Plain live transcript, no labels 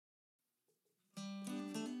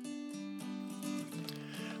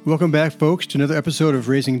Welcome back, folks, to another episode of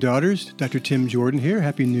Raising Daughters. Dr. Tim Jordan here.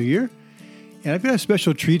 Happy New Year. And I've got a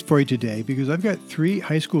special treat for you today because I've got 3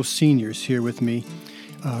 high school seniors here with me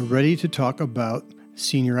ready to talk about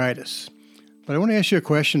senioritis. But I want to ask you a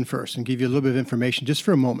question first and give you a little bit of information just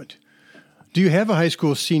for a moment. Do you have a high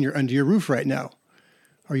school senior under your roof right now?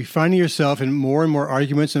 Are you finding yourself in more and more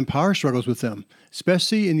arguments and power struggles with them,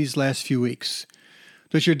 especially in these last few weeks?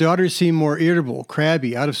 Does your daughter seem more irritable,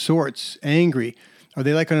 crabby, out of sorts, angry? Are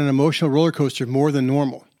they like on an emotional roller coaster more than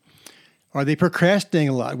normal? Are they procrastinating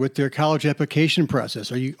a lot with their college application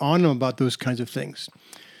process? Are you on them about those kinds of things?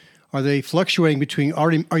 Are you fluctuating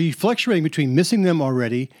between missing them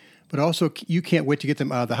already, but also you can't wait to get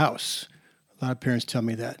them out of the house? A lot of parents tell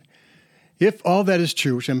me that. If all that is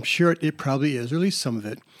true, which I'm sure it probably is, or at least some of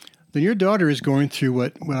it, then your daughter is going through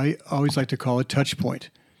what I always like to call a touch point.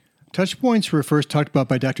 Touch points were first talked about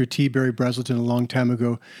by Dr. T. Barry Breslin a long time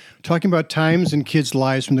ago, talking about times in kids'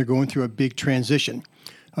 lives when they're going through a big transition,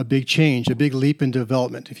 a big change, a big leap in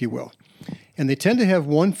development, if you will. And they tend to have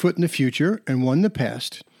one foot in the future and one in the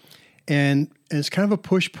past. And it's kind of a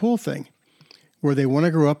push-pull thing where they want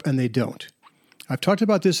to grow up and they don't. I've talked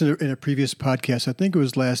about this in a previous podcast. I think it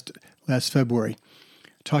was last February,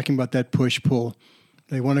 talking about that push-pull.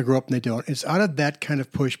 They want to grow up and they don't. It's out of that kind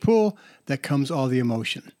of push-pull that comes all the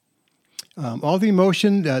emotion.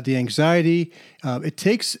 The anxiety, it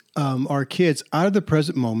takes our kids out of the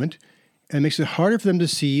present moment and makes it harder for them to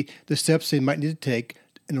see the steps they might need to take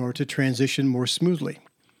in order to transition more smoothly.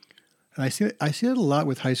 And I see that a lot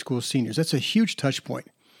with high school seniors. That's a huge touch point.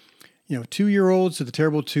 2-year-olds, the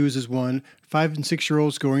terrible twos is one, 5 and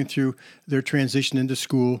 6-year-olds going through their transition into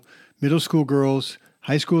school, middle school girls,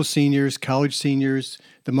 high school seniors, college seniors,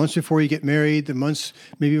 the months before you get married, the months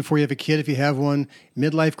maybe before you have a kid if you have one,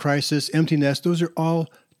 midlife crisis, empty nest, those are all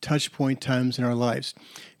touch point times in our lives.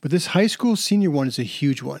 But this high school senior one is a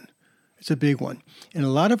huge one. It's a big one. And a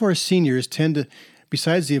lot of our seniors tend to,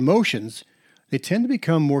 besides the emotions, they tend to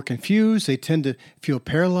become more confused. They tend to feel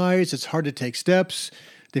paralyzed. It's hard to take steps.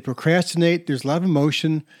 They procrastinate. There's a lot of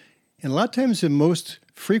emotion. And a lot of times the most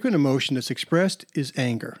frequent emotion that's expressed is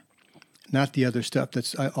anger, not the other stuff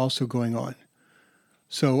that's also going on.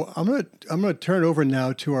 So I'm gonna turn it over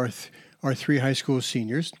now to our 3 high school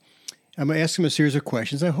seniors. I'm going to ask them a series of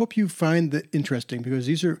questions. I hope you find that interesting because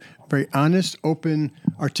these are very honest, open,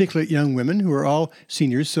 articulate young women who are all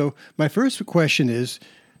seniors. So my first question is,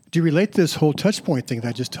 do you relate to this whole touch point thing that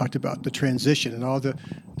I just talked about, the transition and all the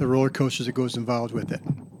roller coasters that goes involved with it?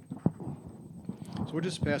 So we'll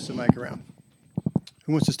just pass the mic around.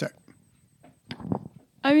 Who wants to start?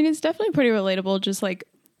 I mean, it's definitely pretty relatable, just like,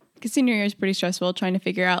 because senior year is pretty stressful, trying to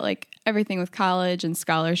figure out like everything with college and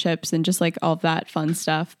scholarships and just like all of that fun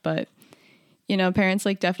stuff. But, parents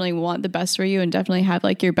like definitely want the best for you and definitely have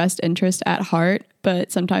like your best interest at heart. But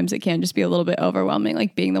sometimes it can just be a little bit overwhelming,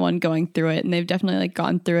 like being the one going through it. And they've definitely like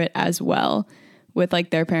gone through it as well with like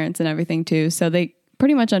their parents and everything too. So they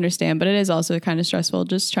pretty much understand, but it is also kind of stressful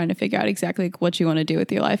just trying to figure out exactly like what you want to do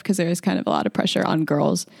with your life, because there is kind of a lot of pressure on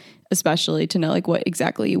girls, especially to know like what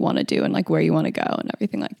exactly you want to do and like where you want to go and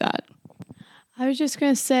everything like that. I was just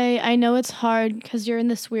going to say, I know it's hard because you're in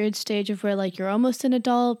this weird stage of where like you're almost an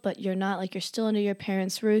adult, but you're not, like you're still under your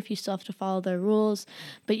parents' roof. You still have to follow their rules,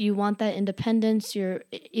 but you want that independence. You're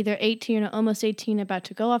either 18 or almost 18, about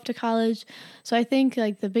to go off to college. So I think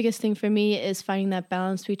like the biggest thing for me is finding that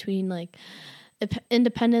balance between like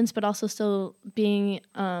independence, but also still being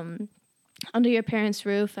under your parents'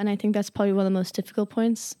 roof. And I think that's probably one of the most difficult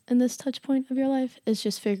points in this touch point of your life, is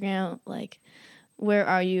just figuring out like, where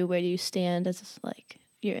are you? Where do you stand as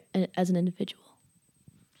an individual?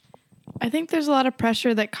 I think there's a lot of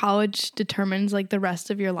pressure that college determines like the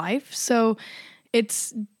rest of your life. So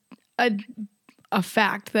it's a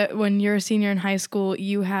fact that when you're a senior in high school,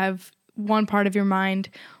 you have one part of your mind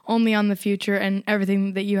only on the future and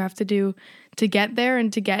everything that you have to do to get there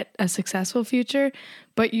and to get a successful future.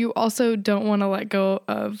 But you also don't want to let go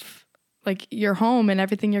of like your home and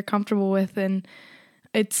everything you're comfortable with, and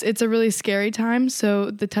it's a really scary time.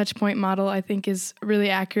 So the touch point model, I think, is a really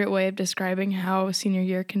accurate way of describing how senior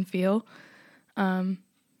year can feel.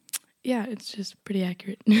 It's just pretty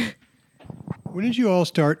accurate. When did you all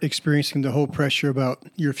start experiencing the whole pressure about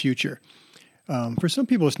your future? For some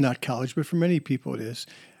people, it's not college, but for many people, it is.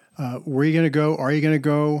 Where are you going to go? Are you going to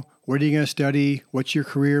go? What are you going to study? What's your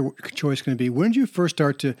career choice going to be? When did you first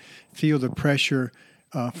start to feel the pressure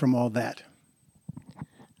from all that?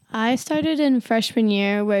 I started in freshman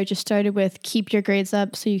year, where I just started with keep your grades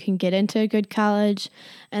up so you can get into a good college.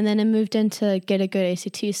 And then it moved into get a good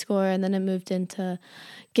ACT score. And then it moved into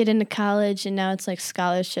get into college. And now it's like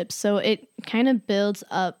scholarships. So it kind of builds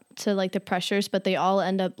up to like the pressures, but they all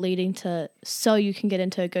end up leading to so you can get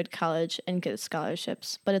into a good college and get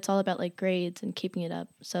scholarships. But it's all about like grades and keeping it up.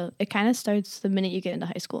 So it kind of starts the minute you get into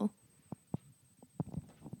high school.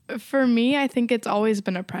 For me, I think it's always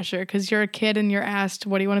been a pressure because you're a kid and you're asked,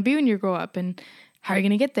 what do you want to be when you grow up? And how are you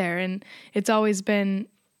going to get there? And it's always been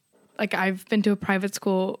like, I've been to a private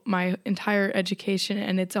school my entire education,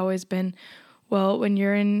 and it's always been, well, when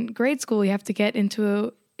you're in grade school, you have to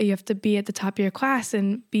be at the top of your class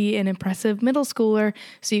and be an impressive middle schooler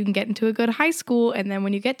so you can get into a good high school. And then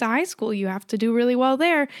when you get to high school, you have to do really well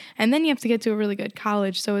there. And then you have to get to a really good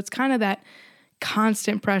college. So it's kind of that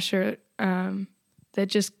constant pressure that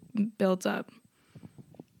just builds up.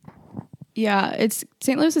 Yeah,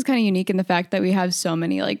 St. Louis is kind of unique in the fact that we have so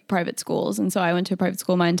many like private schools. And so I went to a private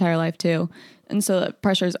school my entire life too. And so the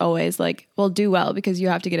pressure is always like, well, do well because you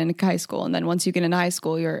have to get into high school. And then once you get into high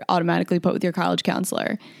school, you're automatically put with your college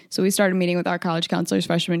counselor. So we started meeting with our college counselors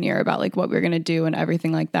freshman year about like what we were going to do and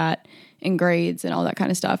everything like that, and grades and all that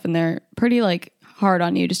kind of stuff. And they're pretty like hard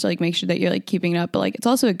on you just to like make sure that you're like keeping it up. But like it's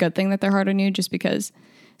also a good thing that they're hard on you just because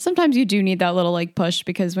sometimes you do need that little like push,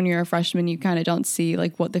 because when you're a freshman, you kind of don't see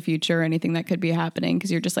like what the future or anything that could be happening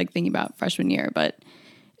because you're just like thinking about freshman year. But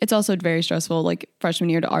it's also very stressful like freshman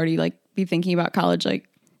year to already like be thinking about college, like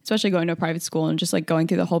especially going to a private school and just like going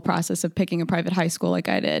through the whole process of picking a private high school like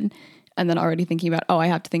I did. And then already thinking about, oh, I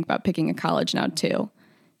have to think about picking a college now too,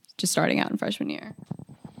 just starting out in freshman year.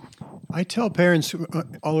 I tell parents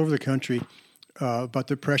all over the country about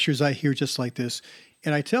the pressures I hear just like this.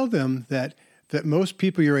 And I tell them that most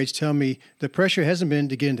people your age tell me the pressure hasn't been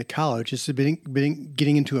to get into college. It's been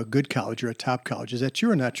getting into a good college or a top college. Is that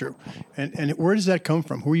true or not true? And where does that come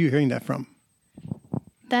from? Who are you hearing that from?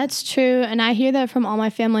 That's true. And I hear that from all my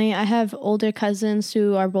family. I have older cousins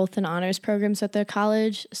who are both in honors programs at their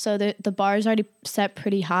college. So the bar is already set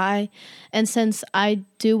pretty high. And since I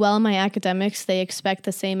do well in my academics, they expect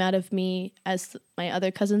the same out of me as my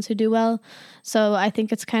other cousins who do well. So I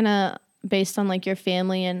think it's kind of based on like your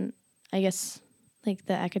family and I guess like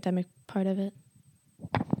the academic part of it.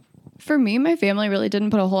 For me, my family really didn't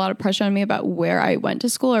put a whole lot of pressure on me about where I went to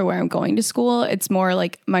school or where I'm going to school. It's more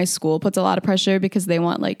like my school puts a lot of pressure because they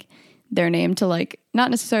want like their name to like not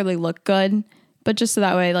necessarily look good, but just so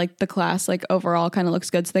that way like the class like overall kind of looks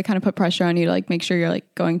good. So they kind of put pressure on you to like make sure you're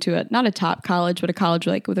like going to not a top college, but a college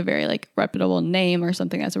like with a very like reputable name or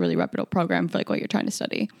something that's a really reputable program for like what you're trying to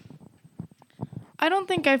study. I don't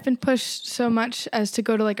think I've been pushed so much as to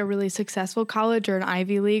go to like a really successful college or an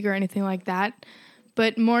Ivy League or anything like that,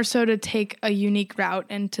 but more so to take a unique route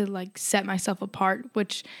and to like set myself apart,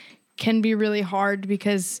 which can be really hard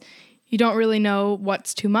because you don't really know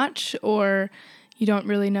what's too much or you don't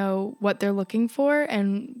really know what they're looking for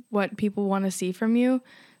and what people want to see from you.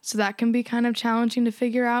 So that can be kind of challenging to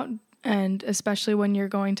figure out, and especially when you're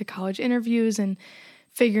going to college interviews and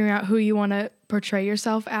figuring out who you want to portray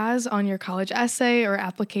yourself as on your college essay or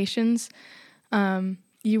applications.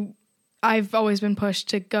 I've always been pushed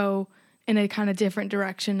to go in a kind of different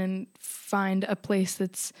direction and find a place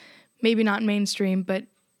that's maybe not mainstream, but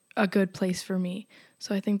a good place for me.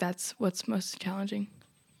 So I think that's what's most challenging.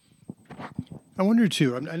 I wonder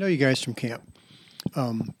too, I know you guys from camp,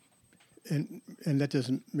 and that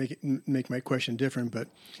doesn't make my question different, but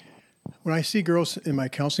when I see girls in my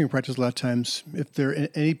counseling practice, a lot of times, if they're in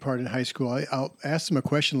any part in high school, I'll ask them a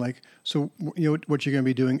question like, so, you know, what you're going to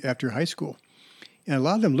be doing after high school? And a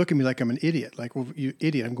lot of them look at me like I'm an idiot. Like, well, you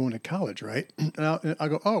idiot, I'm going to college, right? And I'll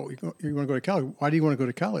go, oh, you want to go to college? Why do you want to go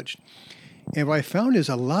to college? And what I found is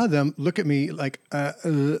a lot of them look at me like,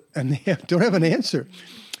 and they don't have an answer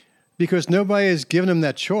because nobody has given them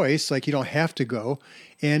that choice. Like, you don't have to go.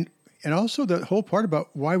 And also the whole part about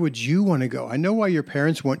why would you want to go? I know why your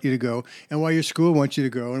parents want you to go and why your school wants you to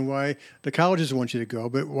go and why the colleges want you to go,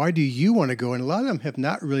 but why do you want to go? And a lot of them have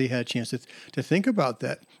not really had a chance to think about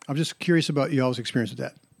that. I'm just curious about y'all's experience with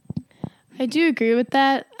that. I do agree with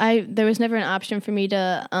that. There was never an option for me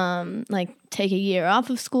to like take a year off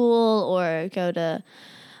of school or go to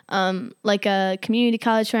like a community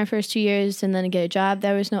college for my first 2 years and then get a job.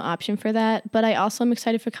 There was no option for that. But I also am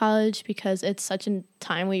excited for college because it's such a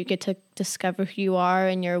time where you get to discover who you are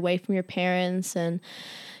and you're away from your parents and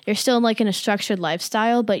you're still like in a structured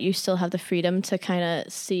lifestyle, but you still have the freedom to kind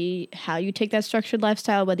of see how you take that structured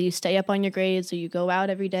lifestyle, whether you stay up on your grades or you go out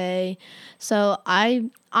every day. So I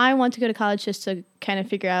want to go to college just to kind of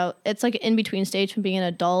figure out, it's like an in-between stage from being an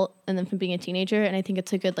adult and then from being a teenager. And I think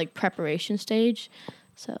it's a good like preparation stage.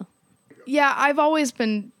 So, yeah, I've always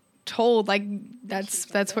been told like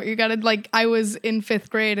that's what you gotta like. I was in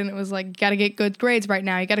 5th grade and it was like, you gotta get good grades right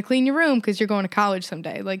now. You gotta clean your room because you're going to college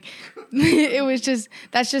someday. Like, it was just,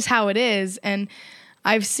 that's just how it is. And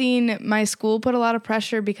I've seen my school put a lot of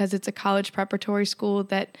pressure because it's a college preparatory school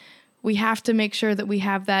that we have to make sure that we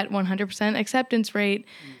have that 100% acceptance rate.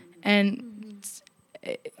 And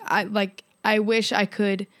I wish I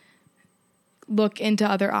could look into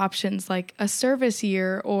other options like a service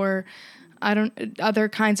year or other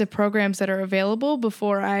kinds of programs that are available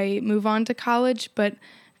before I move on to college. But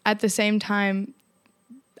at the same time,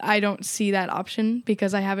 I don't see that option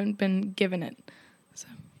because I haven't been given it. So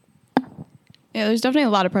yeah, there's definitely a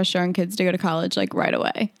lot of pressure on kids to go to college like right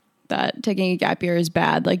away. That taking a gap year is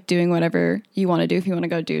bad, like doing whatever you want to do. If you want to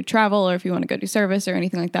go do travel or if you want to go do service or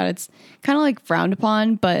anything like that, it's kind of like frowned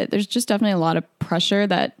upon, but there's just definitely a lot of pressure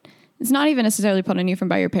that it's not even necessarily put on you from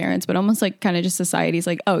by your parents, but almost like kind of just society's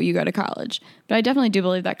like, oh, you go to college. But I definitely do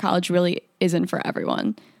believe that college really isn't for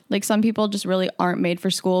everyone. Like some people just really aren't made for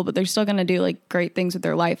school, but they're still going to do like great things with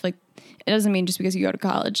their life. Like it doesn't mean just because you go to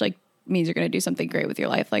college, like means you're going to do something great with your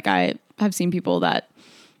life. Like I have seen people that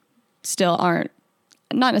still aren't,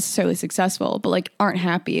 not necessarily successful, but like aren't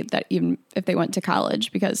happy that even if they went to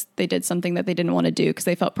college because they did something that they didn't want to do because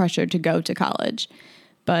they felt pressured to go to college.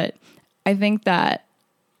 But I think that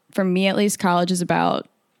for me, at least, college is about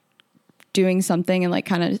doing something and like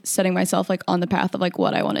kind of setting myself like on the path of like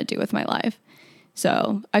what I want to do with my life.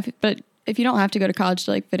 So but if you don't have to go to college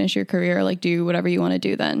to like finish your career, or, like do whatever you want to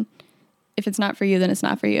do, then if it's not for you, then it's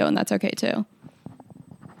not for you. And that's okay too.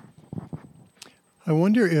 I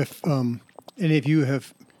wonder if any of you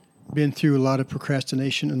have been through a lot of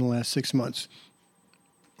procrastination in the last 6 months.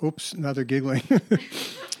 Oops, now they're giggling.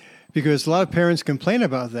 Because a lot of parents complain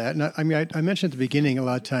about that. And I mentioned at the beginning a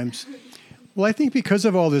lot of times, well, I think because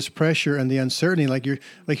of all this pressure and the uncertainty, like you're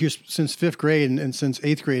since 5th grade and since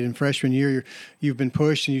 8th grade and freshman year, you've been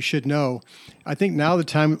pushed and you should know. I think now the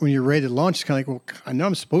time when you're ready to launch is kind of like, well, I know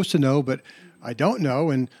I'm supposed to know, but I don't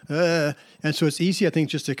know. And so it's easy, I think,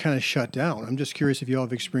 just to kind of shut down. I'm just curious if you all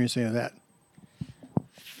have experienced any of that.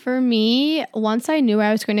 For me, once I knew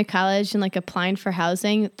I was going to college and like applying for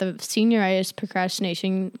housing, the senioritis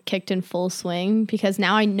procrastination kicked in full swing because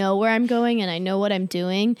now I know where I'm going and I know what I'm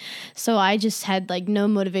doing. So I just had like no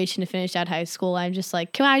motivation to finish out high school. I'm just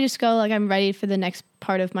like, can I just go? Like I'm ready for the next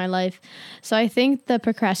part of my life. So I think the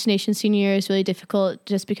procrastination senior year is really difficult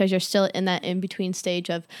just because you're still in that in-between stage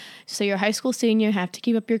of, so you're a high school senior, have to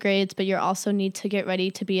keep up your grades, but you also need to get ready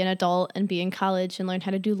to be an adult and be in college and learn how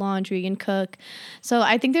to do laundry and cook. So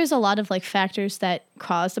I think there's a lot of like factors that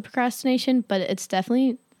cause the procrastination, but it's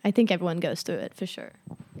definitely, I think everyone goes through it for sure.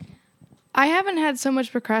 I haven't had so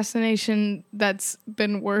much procrastination that's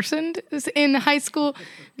been worsened in high school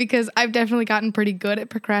because I've definitely gotten pretty good at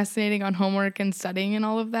procrastinating on homework and studying and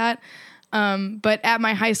all of that. But at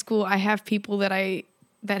my high school, I have people that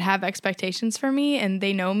have expectations for me and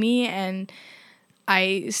they know me and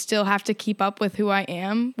I still have to keep up with who I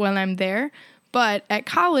am when I'm there. But at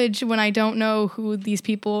college, when I don't know who these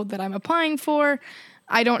people that I'm applying for,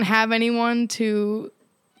 I don't have anyone to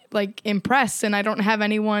like impress and I don't have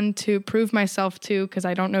anyone to prove myself to because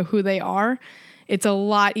I don't know who they are. It's a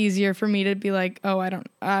lot easier for me to be like, oh, I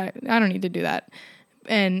don't need to do that.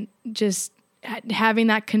 And just having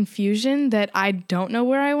that confusion that I don't know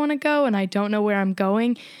where I want to go and I don't know where I'm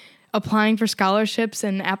going. Applying for scholarships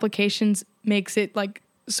and applications makes it like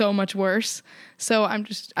so much worse. So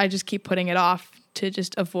I just keep putting it off to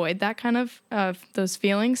just avoid that kind of those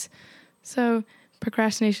feelings. So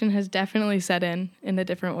procrastination has definitely set in a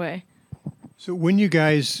different way. So when you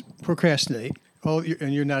guys procrastinate,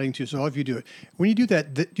 and you're nodding too, so all of you do it. When you do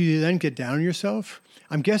that, do you then get down on yourself?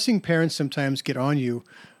 I'm guessing parents sometimes get on you,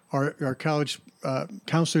 or college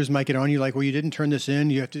counselors might get on you like, well, you didn't turn this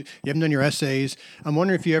in, you haven't done your essays. I'm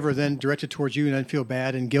wondering if you ever then direct it towards you and then feel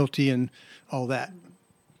bad and guilty and all that.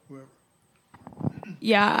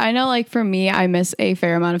 Yeah, I know like for me, I miss a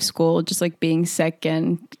fair amount of school, just like being sick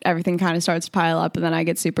and everything kind of starts to pile up and then I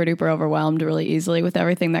get super duper overwhelmed really easily with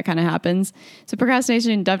everything that kind of happens. So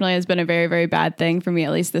procrastination definitely has been a very, very bad thing for me,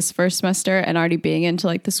 at least this first semester, and already being into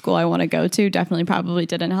like the school I want to go to definitely probably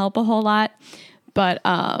didn't help a whole lot. But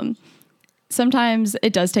sometimes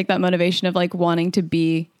it does take that motivation of like wanting to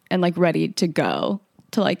be and like ready to go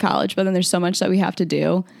to like college. But then there's so much that we have to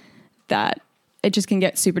do that it just can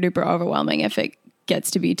get super duper overwhelming if it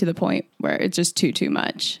gets to be to the point where it's just too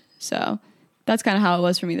much. So that's kind of how it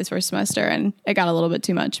was for me this first semester, and it got a little bit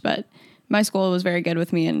too much, but my school was very good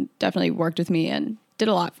with me and definitely worked with me and did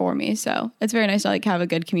a lot for me. So it's very nice to like have a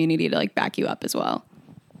good community to like back you up as well.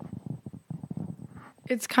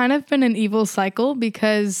 It's kind of been an evil cycle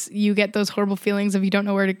because you get those horrible feelings of you don't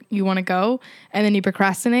know where you want to go, and then you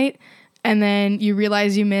procrastinate, and then you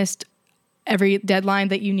realize you missed every deadline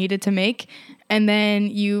that you needed to make, and then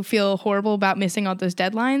you feel horrible about missing all those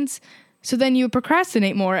deadlines. so then you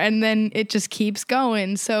procrastinate more, and then it just keeps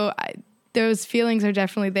going. So those feelings are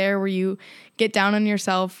definitely there where you get down on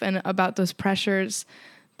yourself and about those pressures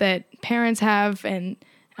that parents have and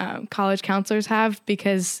college counselors have,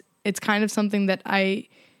 because it's kind of something that I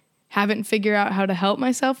haven't figured out how to help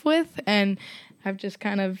myself with, and I've just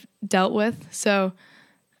kind of dealt with. So,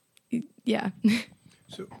 yeah.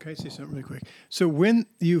 So can I say something really quick? So when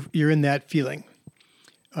you're in that feeling,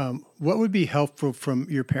 what would be helpful from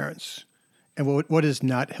your parents, and what is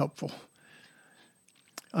not helpful?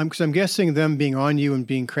 Because I'm guessing them being on you and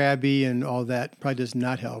being crabby and all that probably does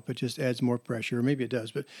not help. It just adds more pressure, or maybe it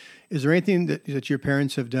does. But is there anything that your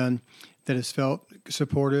parents have done that has felt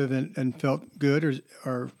supportive and felt good,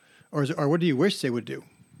 or what do you wish they would do?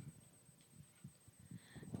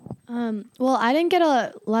 Well, I didn't get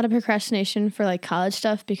a lot of procrastination for like college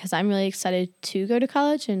stuff because I'm really excited to go to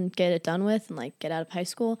college and get it done with and like get out of high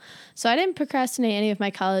school. So I didn't procrastinate any of my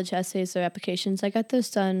college essays or applications. I got those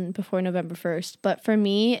done before November 1st. But for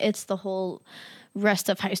me, it's the whole rest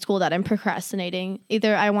of high school that I'm procrastinating.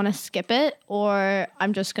 Either I want to skip it or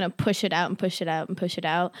I'm just going to push it out and push it out and push it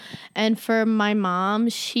out. And for my mom,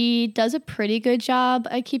 she does a pretty good job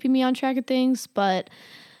at keeping me on track of things, but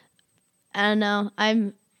I don't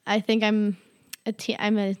know. I think I'm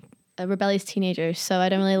a rebellious teenager, so I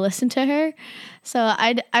don't really listen to her. So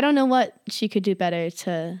I don't know what she could do better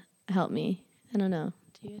to help me. I don't know.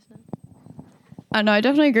 Do you guys know? No, I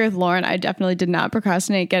definitely agree with Lauren. I definitely did not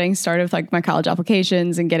procrastinate getting started with like my college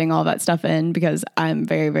applications and getting all that stuff in, because I'm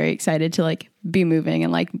very, very excited to like be moving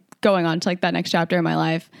and like going on to like that next chapter in my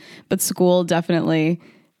life. But school definitely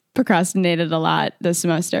procrastinated a lot this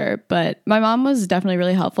semester, but my mom was definitely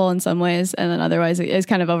really helpful in some ways, and then otherwise it is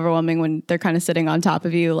kind of overwhelming when they're kind of sitting on top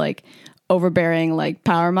of you, like overbearing, like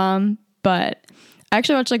power mom. But I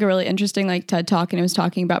actually watched like a really interesting like TED talk, and it was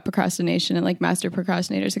talking about procrastination and like master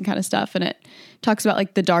procrastinators and kind of stuff, and it talks about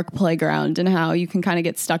like the dark playground and how you can kind of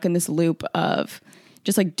get stuck in this loop of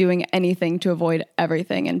just like doing anything to avoid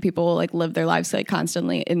everything, and people like live their lives like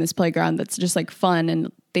constantly in this playground that's just like fun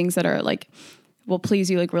and things that are like will please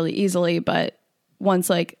you like really easily, but once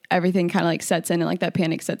like everything kind of like sets in and like that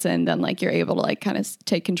panic sets in, then like you're able to like kind of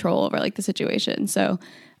take control over like the situation. So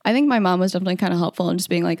I think my mom was definitely kind of helpful in just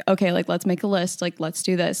being like, okay, like let's make a list, like let's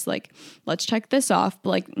do this, like let's check this off, but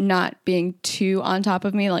like not being too on top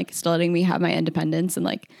of me, like still letting me have my independence and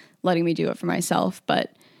like letting me do it for myself,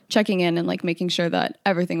 but checking in and like making sure that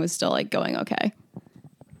everything was still like going okay.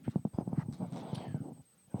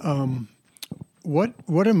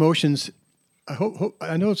 What emotions?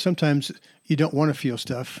 I know sometimes you don't want to feel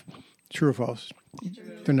stuff. True or false?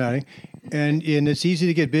 True. They're nodding. And it's easy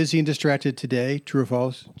to get busy and distracted today. True or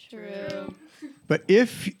false? True. But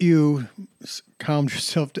if you calmed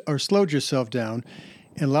yourself or slowed yourself down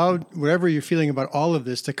and allowed whatever you're feeling about all of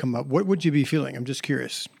this to come up, what would you be feeling? I'm just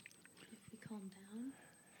curious. If you calm down?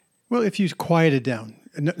 Well, if you quieted down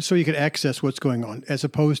so you could access what's going on, as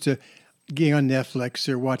opposed to getting on Netflix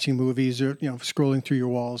or watching movies or scrolling through your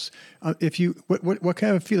walls. What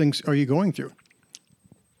kind of feelings are you going through?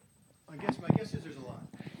 My guess is there's a lot.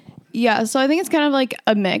 Yeah, so I think it's kind of like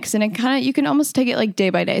a mix, and it kind of, you can almost take it like day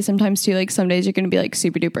by day sometimes too. Like some days you're going to be like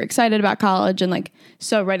super duper excited about college and like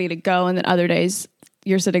so ready to go, and then other days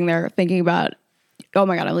you're sitting there thinking about, oh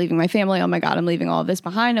my God, I'm leaving my family. Oh my God, I'm leaving all of this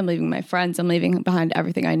behind. I'm leaving my friends. I'm leaving behind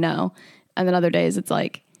everything I know. And then other days it's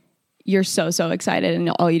like you're so excited, and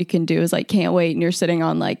all you can do is like can't wait, and you're sitting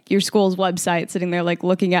on like your school's website, sitting there like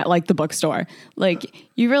looking at like the bookstore. Like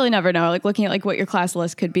you really never know, like looking at like what your class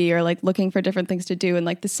list could be, or like looking for different things to do in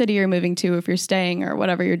like the city you're moving to if you're staying or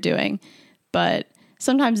whatever you're doing. But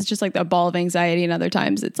sometimes it's just like a ball of anxiety, and other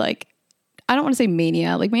times it's like, I don't want to say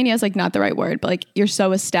mania. Like mania is like not the right word, but like you're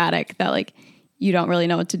so ecstatic that like you don't really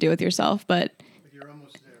know what to do with yourself. But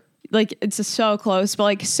like it's just so close, but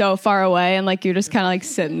like so far away, and like you're just kind of like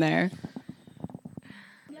sitting there.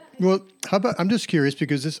 Well, how about, I'm just curious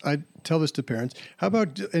because I tell this to parents. How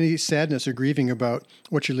about any sadness or grieving about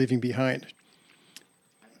what you're leaving behind?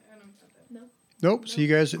 Nope. So you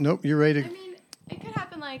guys, nope. You're ready to. I mean, it could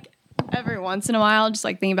happen like every once in a while, just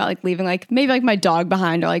like thinking about like leaving like maybe like my dog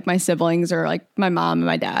behind, or like my siblings, or like my mom and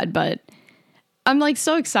my dad. But I'm like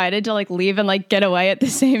so excited to like leave and like get away at the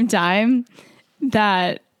same time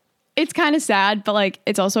that it's kind of sad, but like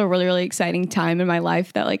it's also a really, really exciting time in my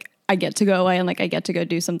life that like I get to go away and like I get to go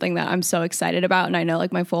do something that I'm so excited about, and I know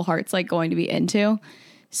like my full heart's like going to be into.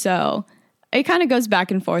 So it kind of goes back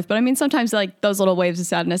and forth. But I mean, sometimes like those little waves of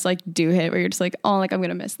sadness like do hit where you're just like, oh, like I'm going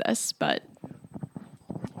to miss this. But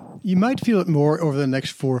you might feel it more over the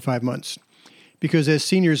next 4 or 5 months, because as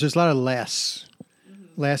seniors, there's a lot of last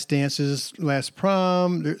dances, last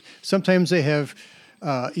prom. Sometimes they have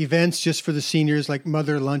events just for the seniors, like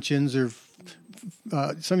mother luncheons, or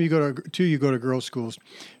some of you go to girls' schools,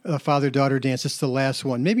 father-daughter dance. It's the last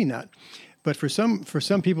one, maybe not, but for some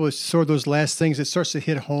people, it's sort of those last things that starts to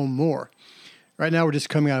hit home more. Right now, we're just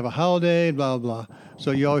coming out of a holiday, blah blah blah. So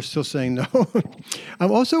you all are still saying no.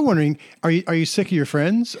 I'm also wondering, are you sick of your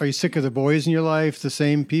friends? Are you sick of the boys in your life, the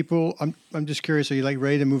same people? I'm just curious. Are you like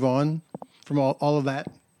ready to move on from all of that?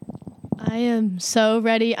 I am so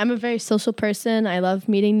ready. I'm a very social person. I love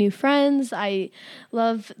meeting new friends. I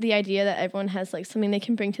love the idea that everyone has like something they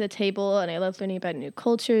can bring to the table, and I love learning about new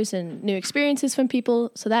cultures and new experiences from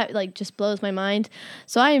people. So that like just blows my mind.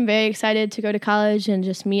 So I am very excited to go to college and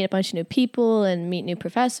just meet a bunch of new people and meet new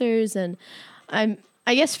professors. And I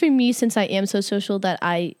guess for me, since I am so social, that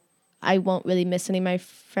I won't really miss any of my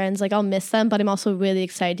friends. Like I'll miss them, but I'm also really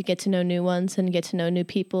excited to get to know new ones and get to know new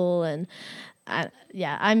people. And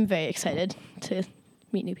I'm very excited to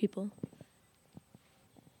meet new people.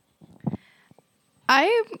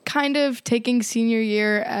 I'm kind of taking senior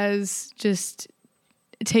year as just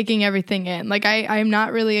taking everything in. Like I'm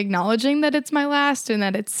not really acknowledging that it's my last and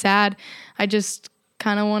that it's sad. I just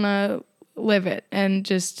kind of want to live it and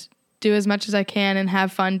just do as much as I can and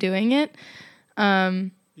have fun doing it.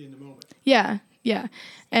 In the moment. Yeah.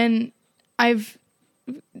 And I've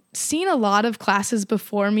seen a lot of classes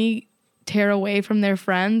before me tear away from their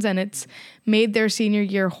friends, and it's made their senior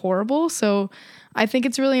year horrible. So I think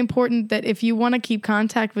it's really important that if you want to keep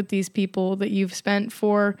contact with these people that you've spent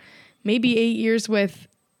for maybe 8 years with,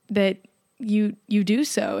 that you do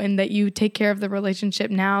so, and that you take care of the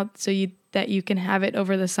relationship now so that you can have it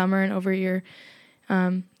over the summer and over your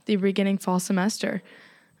the beginning fall semester.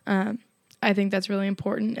 I think that's really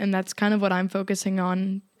important, and that's kind of what I'm focusing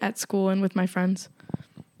on at school and with my friends.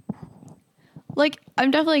 Like,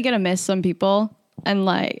 I'm definitely going to miss some people, and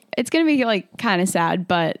like, it's going to be like kind of sad,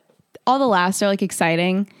 but all the laughs are like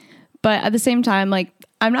exciting. But at the same time, like,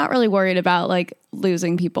 I'm not really worried about like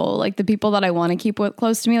losing people. Like the people that I want to keep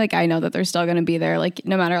close to me, like I know that they're still going to be there, like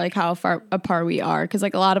no matter like how far apart we are. Cause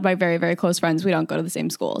like a lot of my very, very close friends, we don't go to the same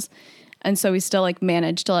schools. And so we still like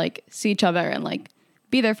manage to like see each other and like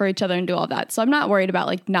be there for each other and do all that. So I'm not worried about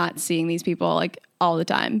like not seeing these people like all the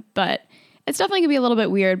time, but it's definitely gonna be a little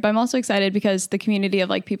bit weird. But I'm also excited because the community of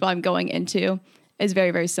like people I'm going into is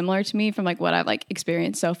very, very similar to me from like what I've like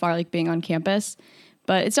experienced so far, like being on campus.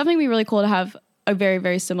 But it's definitely gonna be really cool to have a very,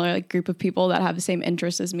 very similar like group of people that have the same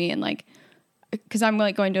interests as me, and like because I'm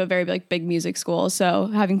like going to a very like big music school, so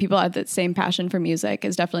having people have that same passion for music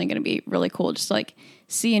is definitely going to be really cool. Just to, like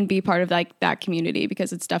see and be part of like that community,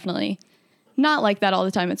 because it's definitely not like that all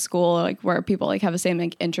the time at school, like where people like have the same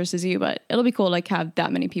like interests as you. But it'll be cool to like have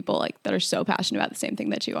that many people like that are so passionate about the same thing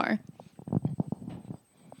that you are.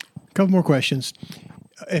 A couple more questions.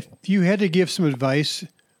 If you had to give some advice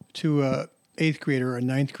to a 8th grader or a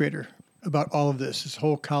 9th grader about all of this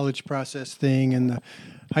whole college process thing and the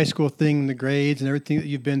high school thing and the grades and everything that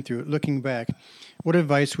you've been through, looking back, what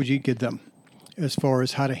advice would you give them as far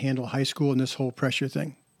as how to handle high school and this whole pressure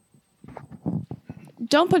thing?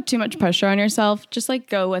 Don't put too much pressure on yourself. Just like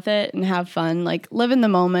go with it and have fun. Like live in the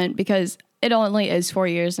moment, because it only is 4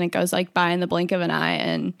 years and it goes like by in the blink of an eye.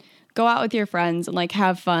 And go out with your friends and like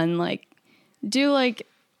have fun. Like do like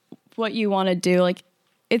what you want to do. Like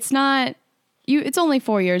it's not you. It's only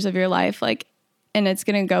 4 years of your life. Like, and it's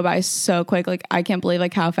gonna go by so quick. Like I can't believe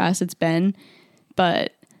like how fast it's been.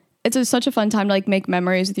 But it's such a fun time to like make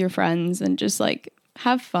memories with your friends and just like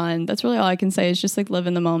have fun. That's really all I can say, is just like live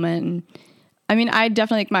in the moment. And I mean, I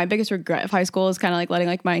definitely, like, my biggest regret of high school is kind of like letting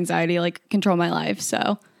like my anxiety like control my life.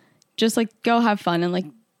 So just like go have fun and like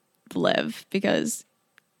live, because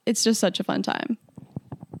it's just such a fun time.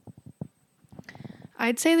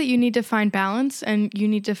 I'd say that you need to find balance, and you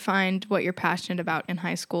need to find what you're passionate about in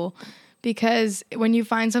high school, because when you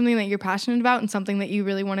find something that you're passionate about and something that you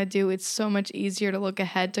really want to do, it's so much easier to look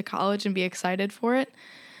ahead to college and be excited for it.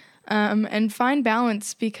 And find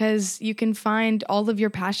balance, because you can find all of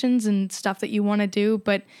your passions and stuff that you want to do,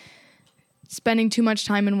 but spending too much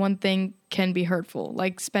time in one thing can be hurtful.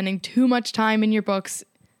 Like spending too much time in your books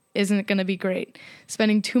isn't going to be great.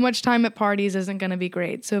 Spending too much time at parties isn't going to be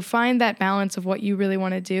great. So find that balance of what you really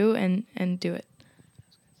want to do and do it.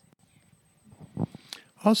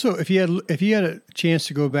 Also, if you had a chance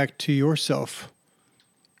to go back to yourself,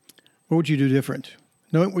 what would you do different?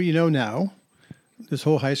 Knowing what you know now, this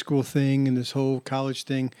whole high school thing and this whole college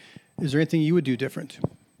thing, is there anything you would do different?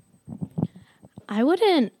 I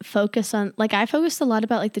wouldn't focus on, like, I focused a lot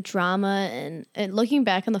about, like, the drama, and looking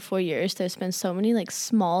back on the 4 years, there's been so many, like,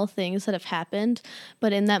 small things that have happened,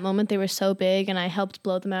 but in that moment, they were so big, and I helped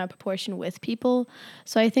blow them out of proportion with people.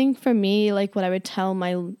 So I think for me, like, what I would tell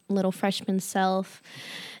my little freshman self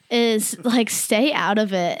is, like, stay out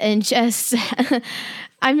of it, and just,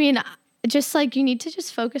 I mean, just like you need to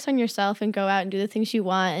just focus on yourself and go out and do the things you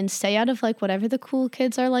want and stay out of like whatever the cool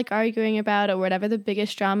kids are like arguing about or whatever the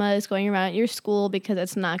biggest drama is going around at your school, because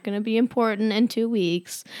it's not going to be important in 2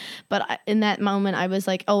 weeks. But in that moment, I was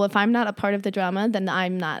like, oh, if I'm not a part of the drama, then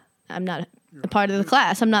I'm not a part of the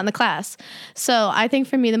class. I'm not in the class. So I think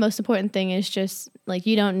for me, the most important thing is just like,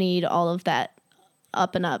 you don't need all of that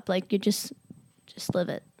up and up. Like you just live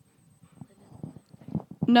it.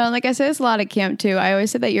 No, like I say this a lot at camp too. I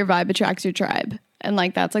always say that your vibe attracts your tribe. And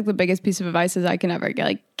like that's like the biggest piece of advice I can ever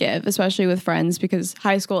give, especially with friends, because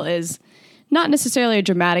high school is not necessarily a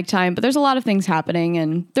dramatic time, but there's a lot of things happening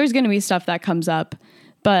and there's going to be stuff that comes up.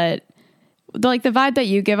 But the vibe that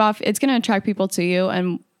you give off, it's going to attract people to you.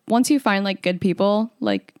 And once you find like good people,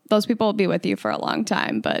 like those people will be with you for a long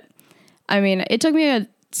time. But I mean, it took me a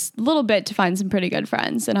little bit to find some pretty good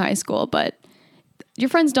friends in high school, but your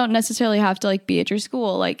friends don't necessarily have to like be at your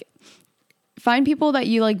school. Like find people that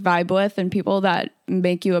you like vibe with and people that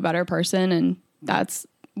make you a better person. And that's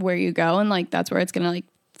where you go. And like, that's where it's going to like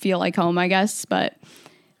feel like home, I guess. But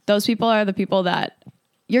those people are the people that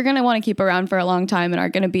you're going to want to keep around for a long time and are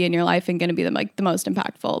going to be in your life and going to be the most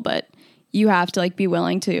impactful. But you have to like be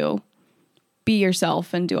willing to be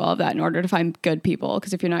yourself and do all of that in order to find good people.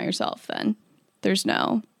 Because if you're not yourself, then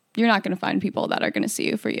you're not going to find people that are going to see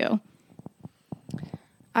you for you.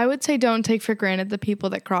 I would say don't take for granted the people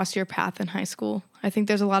that cross your path in high school. I think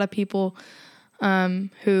there's a lot of people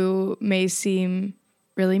who may seem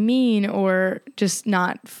really mean or just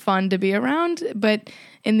not fun to be around, but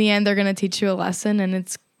in the end, they're going to teach you a lesson,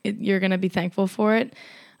 and you're going to be thankful for it.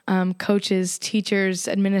 Coaches, teachers,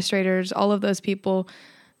 administrators, all of those people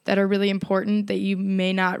that are really important that you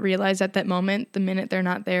may not realize at that moment, the minute they're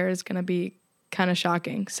not there is going to be kind of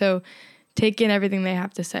shocking. So take in everything they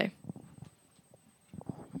have to say.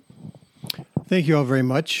 Thank you all very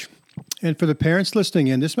much. And for the parents listening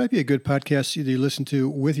in, this might be a good podcast you listen to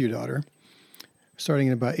with your daughter, starting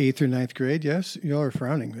in about 8th or 9th grade. Yes? You all are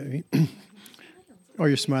frowning, maybe. Oh,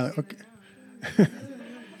 you're smiling. Okay.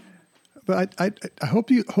 But I hope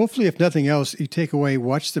hopefully, if nothing else, you take away,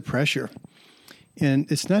 watch the pressure. And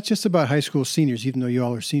it's not just about high school seniors, even though you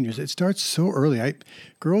all are seniors. It starts so early.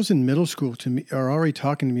 Girls in middle school to me are already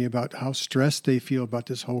talking to me about how stressed they feel about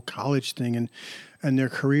this whole college thing and their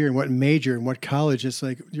career and what major and what college. It's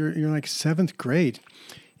like you're like 7th grade.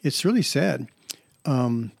 It's really sad.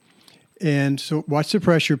 And so watch the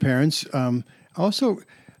pressure, parents. Also,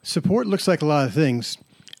 support looks like a lot of things.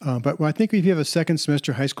 But I think if you have a second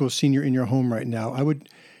semester high school senior in your home right now, I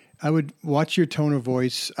would watch your tone of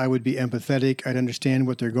voice. I would be empathetic. I'd understand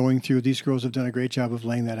what they're going through. These girls have done a great job of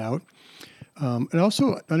laying that out. And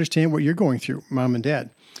also understand what you're going through, mom and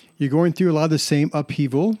dad. You're going through a lot of the same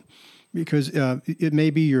upheaval because it may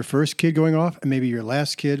be your first kid going off and maybe your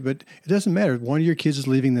last kid, but it doesn't matter. One of your kids is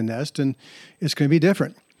leaving the nest and it's going to be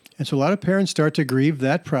different. And so a lot of parents start to grieve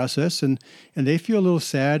that process and they feel a little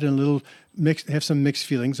sad and a little mixed, have some mixed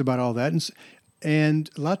feelings about all that. And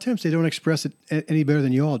a lot of times they don't express it any better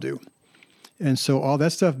than you all do. And so all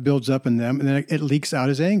that stuff builds up in them and then it leaks out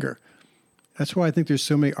as anger. That's why I think there's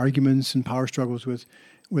so many arguments and power struggles with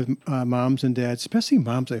moms and dads, especially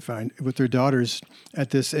moms, I find, with their daughters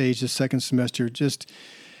at this age, the second semester.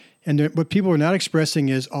 And what people are not expressing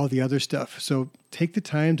is all the other stuff. So take the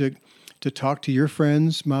time to talk to your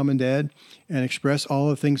friends, mom and dad, and express all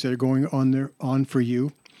the things that are going on for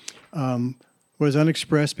you. What is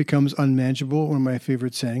unexpressed becomes unmanageable, one of my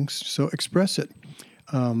favorite sayings. So express it.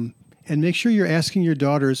 And make sure you're asking your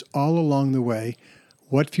daughters all along the way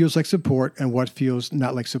what feels like support and what feels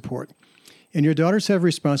not like support. And your daughters have a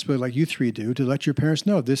responsibility, like you three do, to let your parents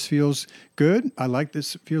know this feels good. I like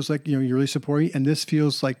this. Feels like you're really supporting, and this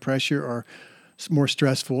feels like pressure or more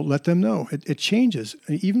stressful. Let them know. It changes.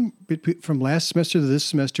 Even from last semester to this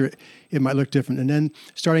semester, it might look different. And then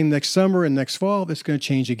starting next summer and next fall, it's going to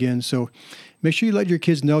change again. So make sure you let your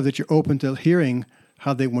kids know that you're open to hearing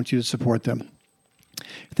how they want you to support them.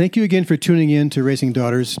 Thank you again for tuning in to Raising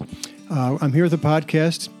Daughters. I'm here with a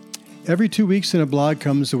podcast. Every 2 weeks, and a blog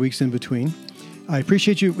comes the weeks in between. I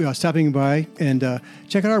appreciate you stopping by, and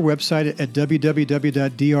check out our website at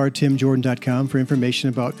www.drtimjordan.com for information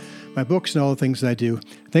about my books and all the things that I do.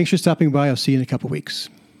 Thanks for stopping by. I'll see you in a couple weeks.